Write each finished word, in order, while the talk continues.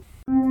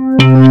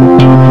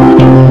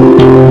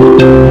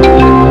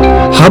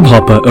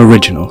Hubhopper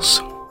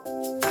Originals.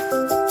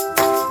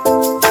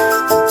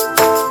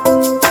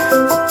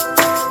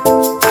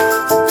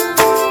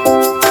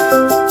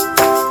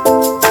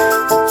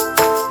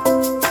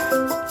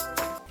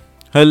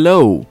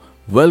 Hello,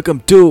 welcome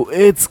to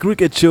It's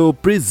Cricket Show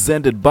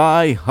presented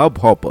by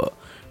Hubhopper.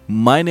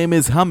 My name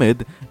is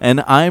Hamid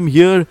and I'm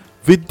here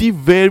with the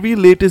very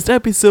latest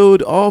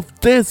episode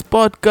of this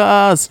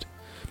podcast.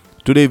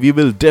 Today we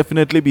will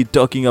definitely be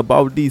talking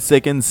about the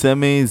second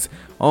semis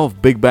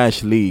of Big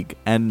Bash League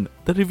and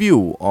the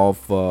review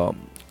of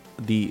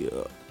the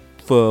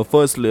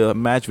first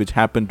match which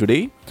happened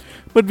today.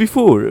 But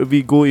before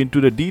we go into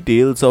the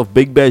details of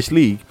Big Bash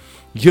League,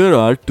 here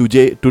are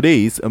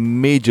today's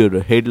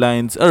major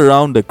headlines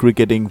around the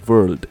cricketing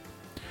world.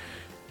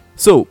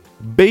 So,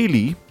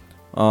 Bailey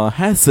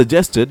has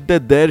suggested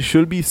that there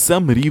should be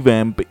some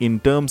revamp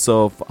in terms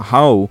of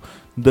how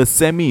the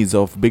semis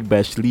of Big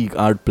Bash League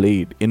are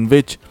played, in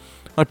which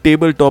a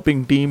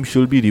table-topping team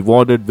should be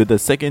rewarded with a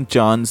second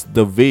chance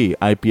the way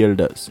IPL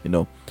does,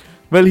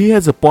 Well, he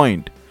has a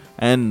point,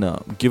 and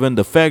given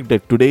the fact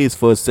that today's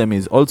first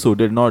semis also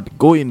did not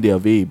go in their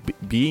way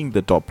being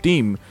the top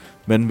team,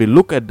 when we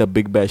look at the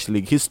Big Bash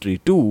League history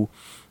too,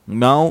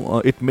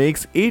 now it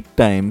makes 8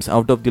 times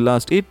out of the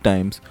last 8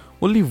 times,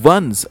 only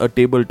once a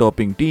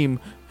table-topping team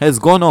has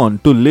gone on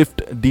to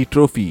lift the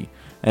trophy.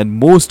 And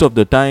most of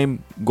the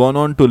time, they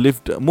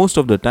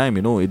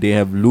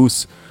have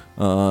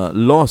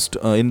lost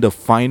in the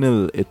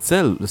final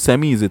itself,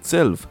 semis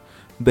itself.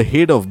 The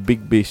head of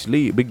Big Bash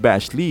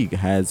League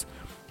has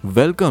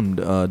welcomed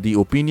the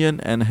opinion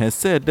and has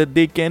said that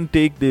they can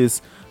take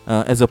this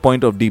as a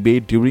point of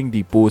debate during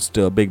the post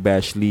Big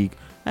Bash League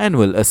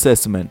annual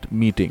assessment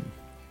meeting.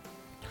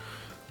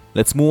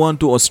 Let's move on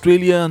to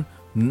Australian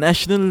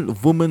national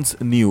women's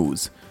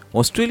news.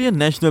 Australian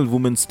national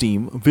women's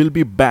team will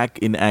be back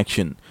in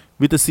action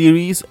with a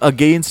series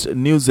against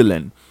New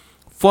Zealand.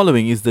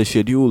 Following is the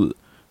schedule.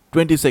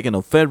 22nd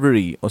of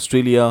February,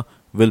 Australia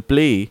will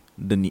play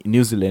the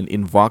New Zealand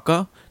in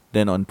Waka.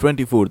 Then on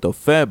 24th of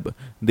Feb,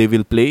 they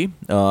will play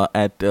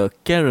at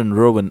Karen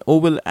Rowan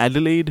Oval,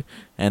 Adelaide.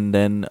 And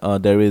then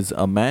there is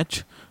a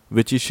match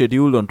which is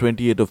scheduled on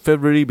 28th of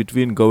February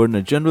between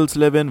Governor General's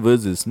 11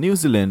 versus New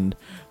Zealand.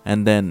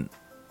 And then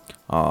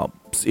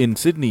in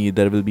Sydney,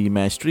 there will be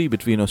match 3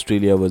 between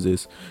Australia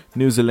versus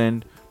New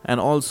Zealand, and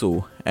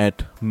also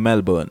at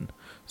Melbourne.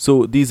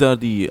 So these are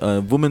the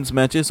women's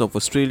matches of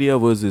Australia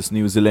versus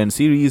New Zealand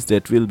series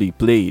that will be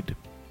played.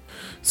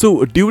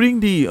 So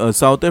during the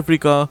South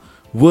Africa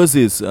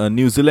versus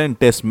New Zealand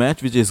test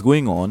match which is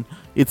going on,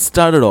 it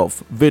started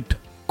off with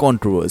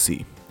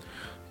controversy.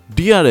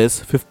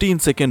 DRS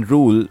 15-second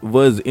rule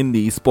was in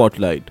the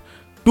spotlight.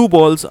 2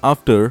 balls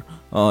after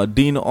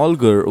Dean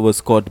Olger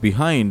was caught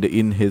behind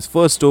in his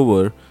first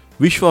over,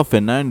 Vishwa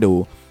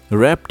Fernando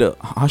wrapped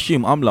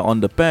Hashim Amla on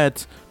the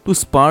pads to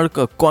spark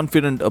a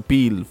confident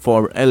appeal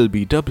for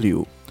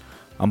LBW.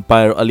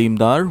 Umpire Aleem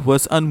Dar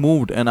was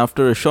unmoved, and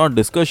after a short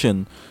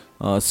discussion,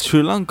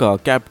 Sri Lanka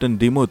captain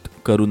Dimuth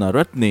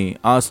Karunaratne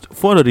asked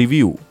for a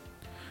review.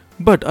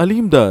 But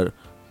Aleem Dar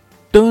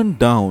turned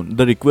down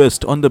the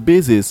request on the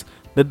basis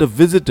that the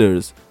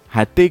visitors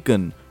had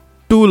taken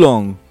too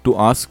long to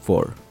ask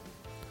for.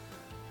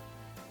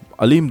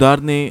 Aleem दार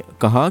ने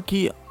कहा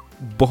कि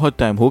बहुत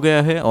time हो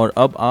गया है और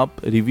अब आप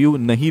रिव्यू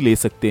नहीं ले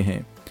सकते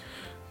हैं.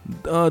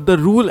 द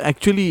रूल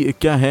एक्चुअली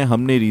क्या है,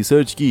 हमने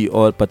रिसर्च की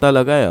और पता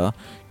लगाया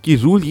कि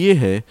रूल ये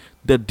है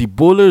that the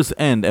bowlers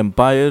and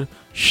empire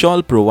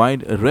shawl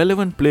provide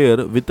relevant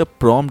player with a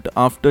prompt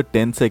after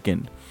 10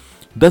 second.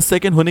 10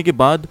 second होने के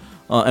बाद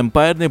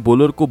एम्पायर ने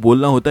बॉलर को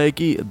बोलना होता है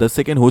कि 10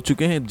 सेकेंड हो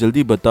चुके हैं,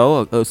 जल्दी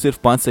बताओ, सिर्फ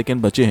 5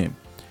 सेकेंड बचे हैं.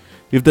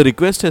 If the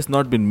request has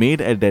not been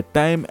made at that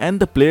time,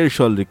 and the player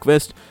shall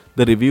request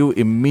the review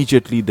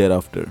immediately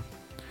thereafter.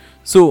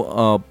 So,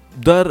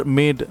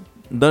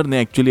 दर ने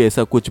एक्चुअली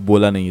ऐसा कुछ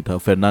बोला नहीं था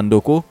फर्नांडो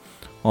को,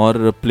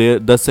 और प्लेयर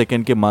 10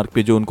 सेकेंड के मार्क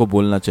पे जो उनको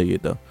बोलना चाहिए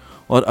था,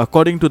 और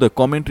according to the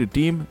commentary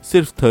team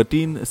सिर्फ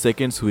 13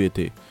 सेकेंड्स हुए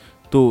थे.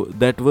 तो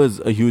that was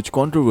a huge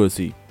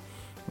controversy.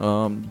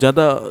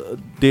 ज़्यादा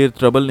देर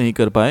ट्रबल नहीं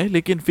कर पाए,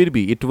 लेकिन फिर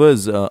भी it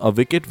was a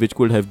wicket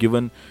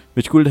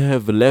which could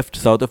have left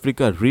South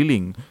Africa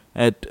reeling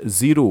at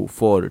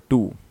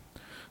 0-2.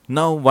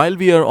 Now, while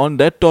we are on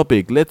that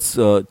topic, let's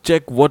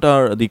check what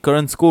are the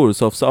current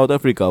scores of South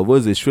Africa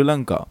versus Sri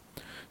Lanka.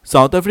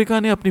 South Africa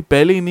ने अपनी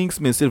पहले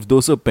innings में सिर्फ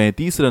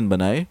 235 run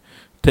बनाए.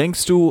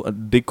 Thanks to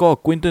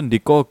Quinton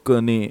de Kock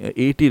ने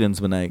 80 run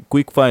बनाए,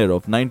 quick fire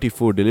of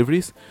 94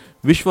 deliveries.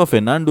 विश्वा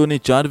Fernando ने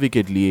 4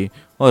 विकेट लिए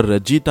और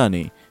रजीता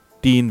ने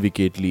 3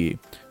 विकेट लिए.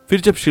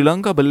 फिर जब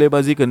श्रीलंका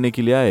बल्लेबाजी करने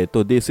के लिए आए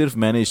तो दे सिर्फ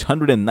manage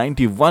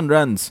 191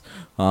 runs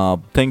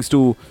thanks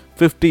to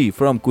 50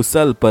 from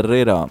Kusal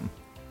Perera.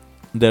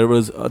 There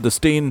was the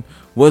Stain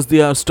was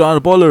their star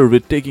bowler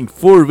with taking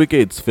 4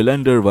 wickets,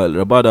 Philander, while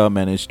Rabada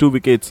managed 2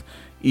 wickets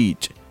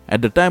each.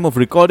 At the time of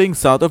recording,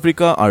 South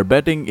Africa are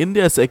batting in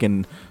their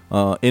second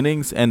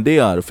innings and they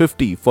are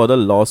 50 for the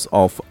loss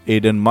of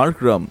Aiden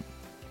Markram.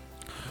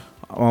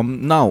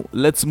 Now,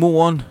 let's move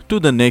on to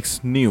the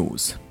next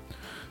news.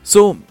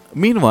 So,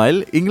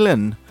 meanwhile,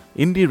 England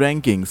in the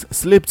rankings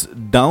slips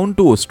down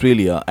to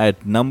Australia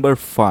at number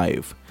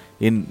 5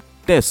 in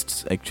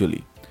tests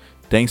actually,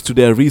 thanks to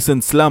their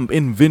recent slump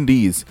in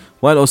Windies,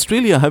 while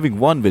Australia having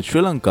won with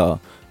Sri Lanka.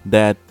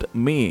 That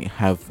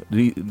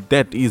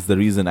is the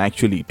reason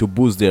actually to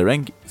boost their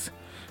rankings.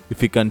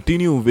 If we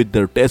continue with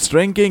their test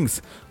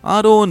rankings,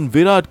 our own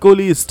Virat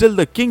Kohli is still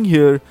the king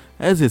here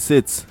as he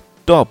sits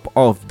top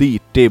of the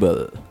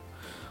table.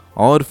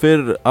 और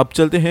फिर अब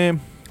चलते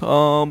हैं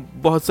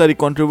बहुत सारी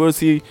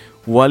controversy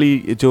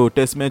वाली जो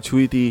test match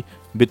हुई थी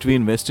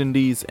between West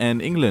Indies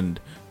and England,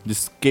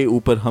 जिसके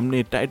ऊपर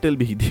हमने टाइटल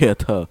भी दिया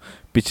था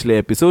पिछले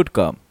एपिसोड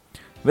का.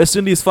 West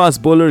Indies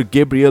fast bowler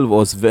Gabriel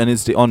was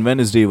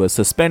Wednesday was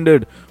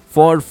suspended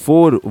for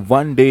 4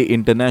 one-day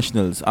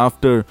internationals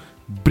after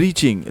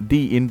breaching the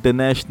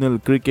International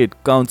Cricket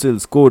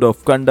Council's code of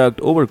conduct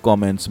over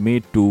comments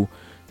made to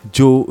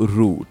Joe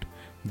Root.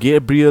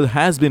 Gabriel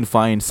has been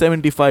fined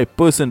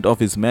 75% of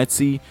his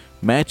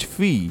match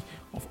fee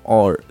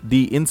or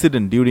the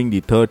incident during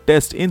the third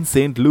test in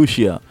St.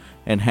 Lucia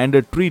and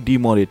handed 3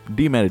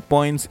 demerit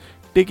points,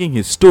 taking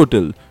his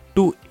total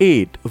to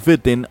 8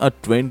 within a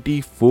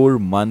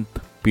 24-month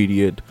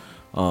period.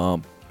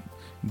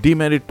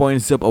 Demerit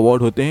points जब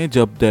award होते हैं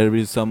जब there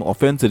is some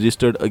offense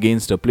registered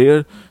against a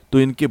player, तो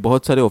इनके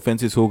बहुत सारे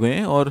offenses हो गए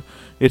हैं और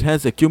it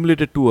has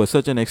accumulated to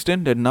such an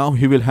extent that now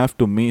he will have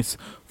to miss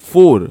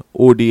 4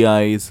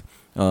 ODIs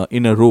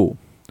in a row,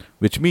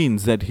 which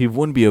means that he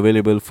won't be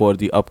available for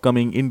the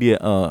upcoming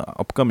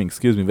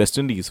West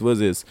Indies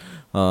versus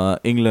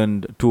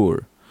England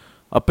tour.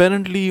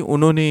 Apparently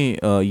उन्होंने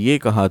ये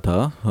कहा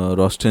था,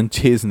 Roston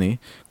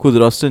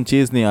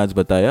chase ने आज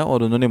बताया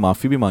और उन्होंने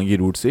माफ़ी भी मांगी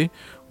रूट से.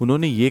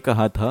 उन्होंने ये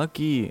कहा था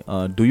कि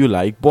do you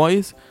like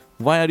boys,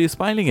 why are you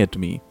smiling at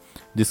me,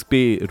 जिस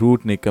पे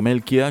रूट ने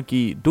कमेंट किया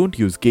कि don't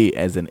use gay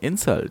as an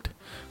insult.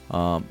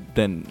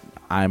 Then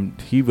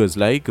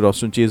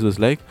Roston Chase was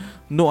like,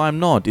 no I am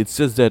not,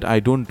 it's just that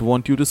I don't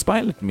want you to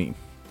smile at me.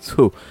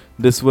 So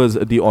this was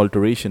the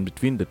altercation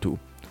between the two.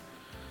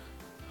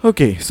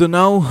 Okay, so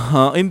now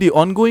in the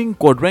ongoing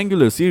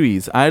quadrangular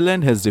series,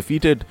 Ireland has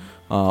defeated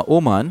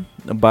Oman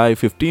by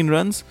 15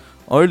 runs.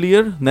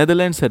 Earlier,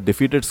 Netherlands had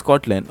defeated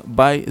Scotland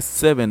by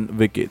 7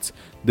 wickets.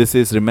 This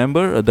is,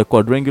 remember, the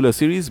quadrangular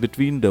series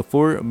between the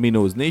 4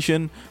 Minnows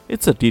nation.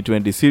 It's a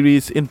T20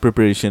 series in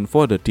preparation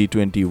for the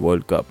T20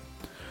 World Cup.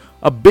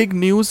 A big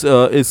news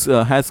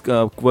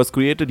was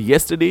created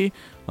yesterday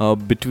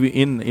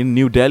in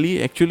New Delhi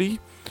actually.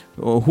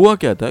 हुआ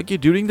क्या था कि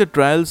during the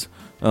trials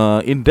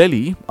in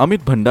Delhi,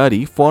 Amit Bhandari,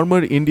 former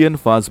Indian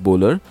fast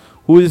bowler,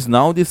 who is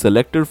now the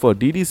selector for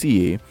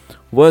DDCA,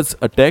 was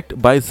attacked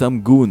by some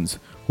goons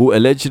who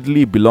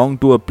allegedly belong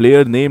to a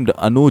player named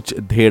Anuj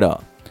Dheda.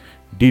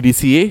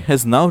 DDCA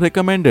has now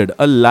recommended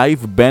a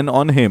life ban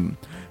on him,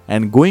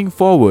 and going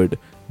forward,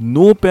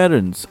 no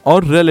parents or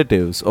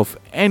relatives of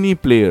any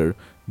player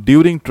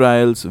during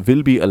trials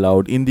will be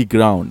allowed in the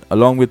ground,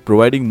 along with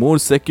providing more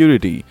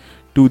security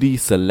to the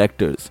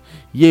selectors.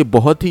 ये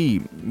बहुत ही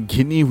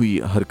घिनी हुई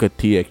हरकत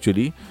थी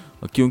actually,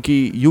 क्योंकि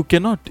you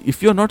cannot, if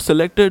you're not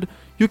selected,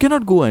 you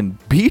cannot go and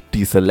beat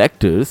the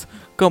selectors.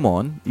 Come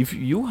on, if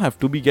you have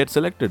to get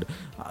selected.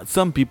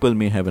 Some people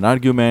may have an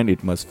argument,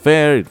 it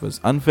was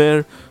unfair,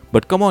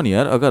 but come on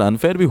यार, अगर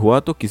unfair भी हुआ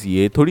तो किसी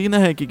ये थोड़ी ना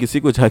है कि किसी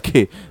को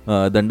जाके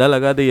डंडा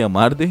लगा दे या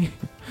मार दे.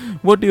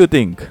 What do you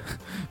think?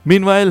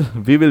 Meanwhile,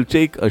 we will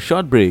take a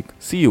short break.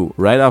 See you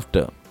right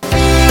after.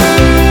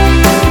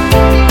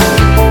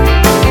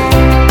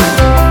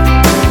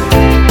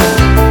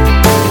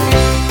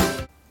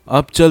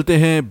 अब चलते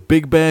हैं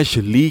बिग बैश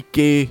लीग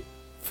के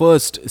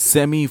फर्स्ट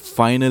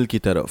सेमीफाइनल की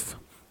तरफ,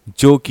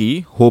 जो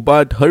कि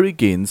होबार्ट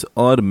हरिकेन्स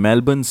और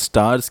मेलबर्न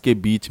स्टार्स के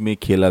बीच में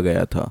खेला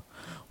गया था.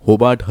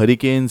 Hobart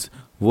Hurricanes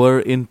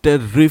were in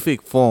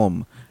terrific form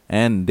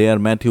and their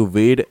Matthew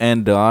Wade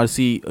and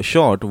R.C.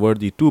 Short were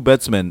the 2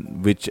 batsmen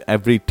which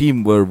every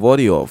team were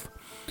wary of.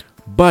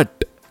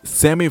 But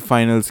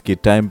semi-finals के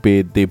time पे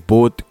they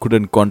both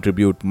couldn't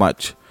contribute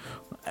much.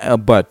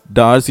 But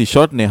R.C.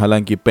 Short ने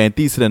हालांकि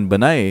 35 run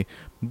बनाए,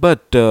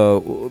 but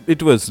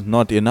it was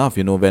not enough,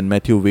 when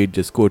Matthew Wade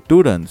just scored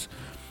 2 runs.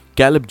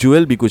 Caleb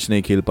Jewell भी कुछ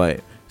नहीं खेल पाए.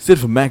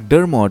 सिर्फ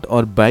मैकडर्मॉट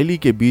और बाइली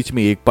के बीच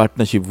में एक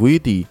पार्टनरशिप हुई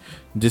थी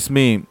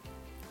जिसमें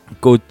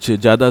कुछ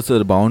ज़्यादा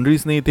सर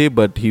बाउंड्रीज नहीं थे,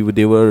 but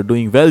they were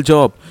doing well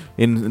job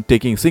in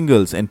taking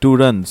singles and 2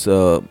 runs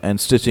and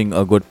stitching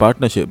a good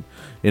partnership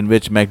in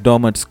which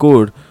McDermott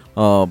scored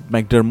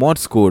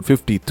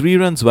 53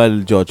 runs while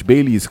George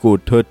Bailey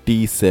scored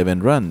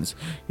 37 runs.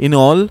 In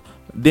all,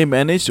 they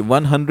managed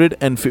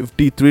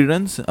 153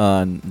 runs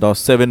and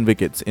lost 7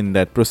 wickets in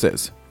that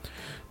process.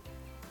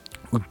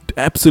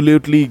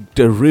 Absolutely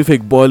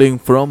terrific bowling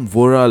from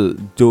Voral,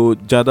 जो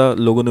ज़्यादा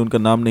लोगों ने उनका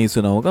नाम नहीं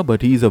सुना होगा,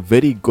 but he is a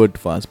very good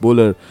fast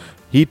bowler.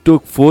 He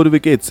took 4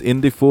 wickets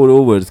in the 4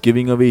 overs,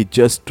 giving away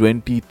just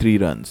 23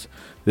 runs.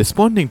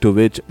 Responding to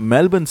which,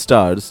 Melbourne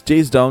Stars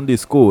chased down the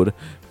score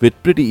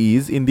with pretty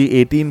ease in the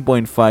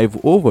 18.5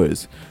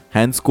 overs.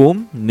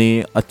 Hanscombe ने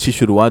अच्छी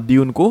शुरुआत दी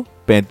उनको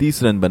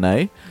 35 run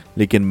बनाए,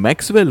 लेकिन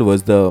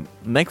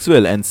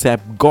Maxwell and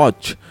SAP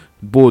गॉच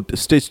both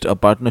stitched a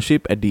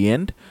partnership at the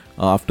end.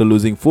 After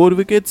losing 4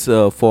 wickets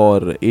for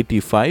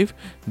 85,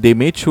 they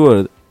made sure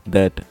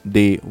that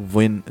they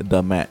win the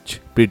match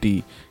pretty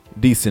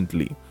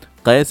decently.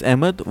 Qais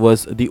Ahmed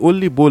was the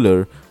only bowler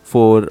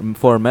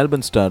for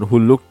Melbourne Star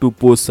who looked to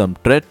pose some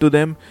threat to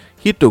them.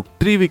 He took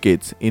 3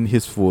 wickets in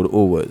his 4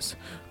 overs.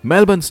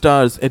 Melbourne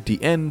Stars at the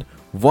end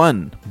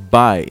won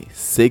by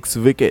 6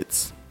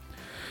 wickets.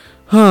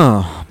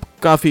 हाँ,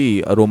 काफ़ी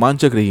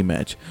रोमांचक रही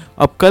match.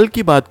 अब कल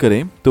की बात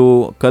करें तो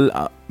कल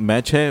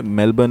मैच है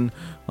मेलबर्न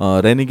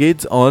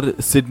रेनिगेड्स और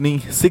सिडनी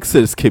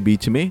सिक्सर्स के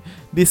बीच में,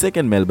 the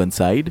second Melbourne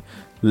side.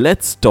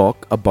 Let's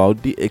talk about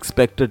the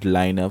expected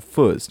lineup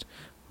first.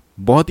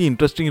 बहुत ही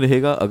इंटरेस्टिंग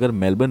रहेगा अगर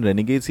मेलबर्न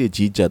रेनिगेड्स ये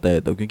जीत जाता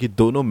है तो, क्योंकि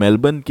दोनों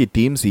मेलबर्न की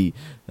टीम्स ही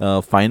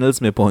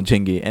फाइनल्स में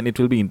पहुंचेंगे and it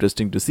will be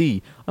interesting to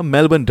C a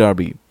Melbourne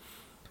derby.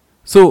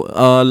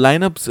 So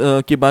lineups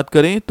की बात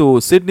करें तो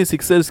सिडनी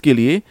सिक्सर्स के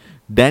लिए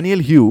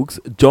Daniel Hughes,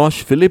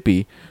 Josh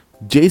Philippe,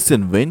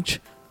 Jason Vinch,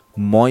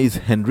 Moises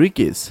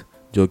Henriques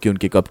जो कि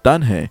उनके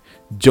कप्तान हैं,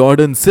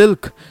 Jordan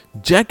Silk,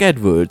 Jack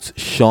Edwards,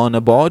 Sean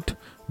Abbott,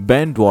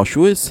 Ben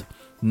वॉशविस,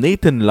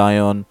 नेथन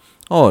लायन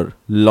और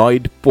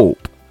लॉयड पोप.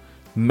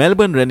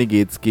 मेलबर्न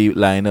रेनिगेड्स की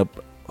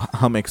लाइनअप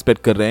हम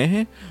एक्सपेक्ट कर रहे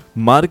हैं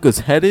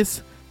मार्कस हैरिस,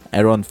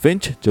 एरॉन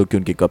फिंच जो कि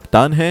उनके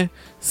कप्तान हैं,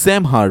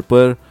 Sam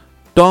Harper,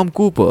 Tom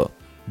Cooper,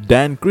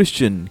 Dan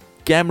Christian,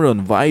 Cameron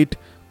White,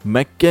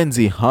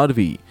 Mackenzie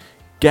Harvey,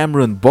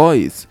 Cameron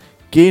Boyce,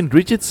 Kane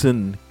Richardson,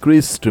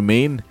 Chris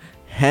Tremain,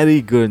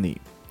 Harry Gurney.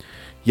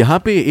 यहाँ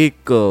पे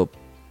एक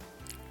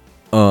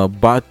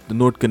बात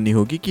नोट करनी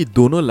होगी कि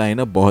दोनों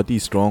लाइनअप बहुत ही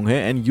स्ट्रॉन्ग है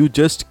and you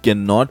just can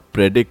not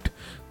predict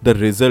the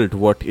result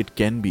what it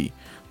can be.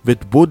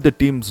 With both the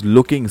teams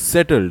looking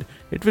settled,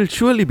 it will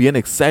surely be an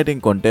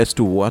exciting contest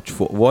to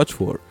watch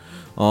for.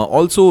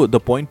 Also,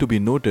 the point to be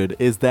noted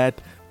is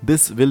that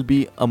this will be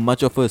a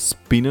much of a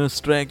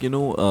spinner's track.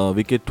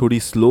 Wicket थोड़ी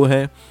slow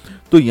है,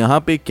 तो यहाँ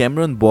पे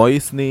Cameron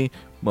boys ने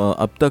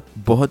अब तक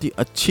बहुत ही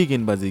अच्छी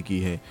गेंदबाजी की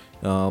है.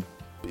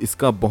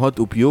 इसका बहुत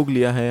उपयोग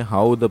लिया है.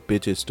 How the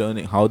pitch is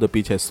turning, how the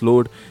pitch has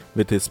slowed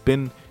with his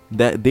spin.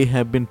 That they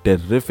have been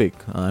terrific.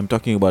 I'm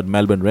talking about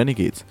Melbourne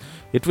Renegades.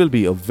 It will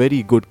be a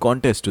very good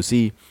contest to see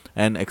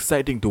and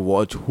exciting to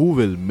watch who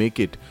will make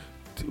it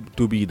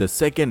to be the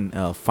second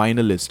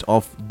finalist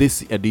of this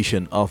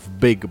edition of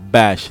Big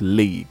Bash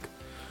League.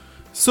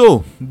 So,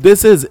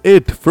 this is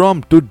it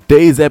from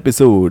today's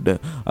episode.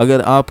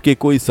 अगर आपके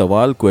कोई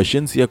सवाल,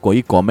 questions या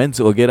कोई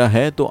comments वगैरह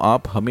है तो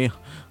आप हमें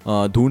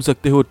ढूंढ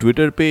सकते हो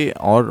ट्विटर पे,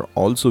 और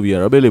also we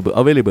are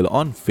available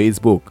on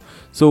Facebook.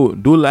 So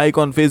do like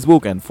on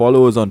Facebook and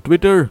follow us on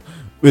Twitter.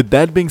 With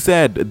that being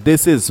said,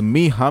 this is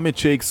me, Hamid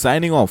Sheikh,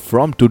 signing off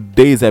from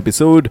today's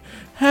episode.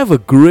 Have a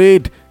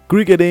great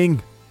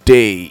cricketing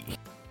day.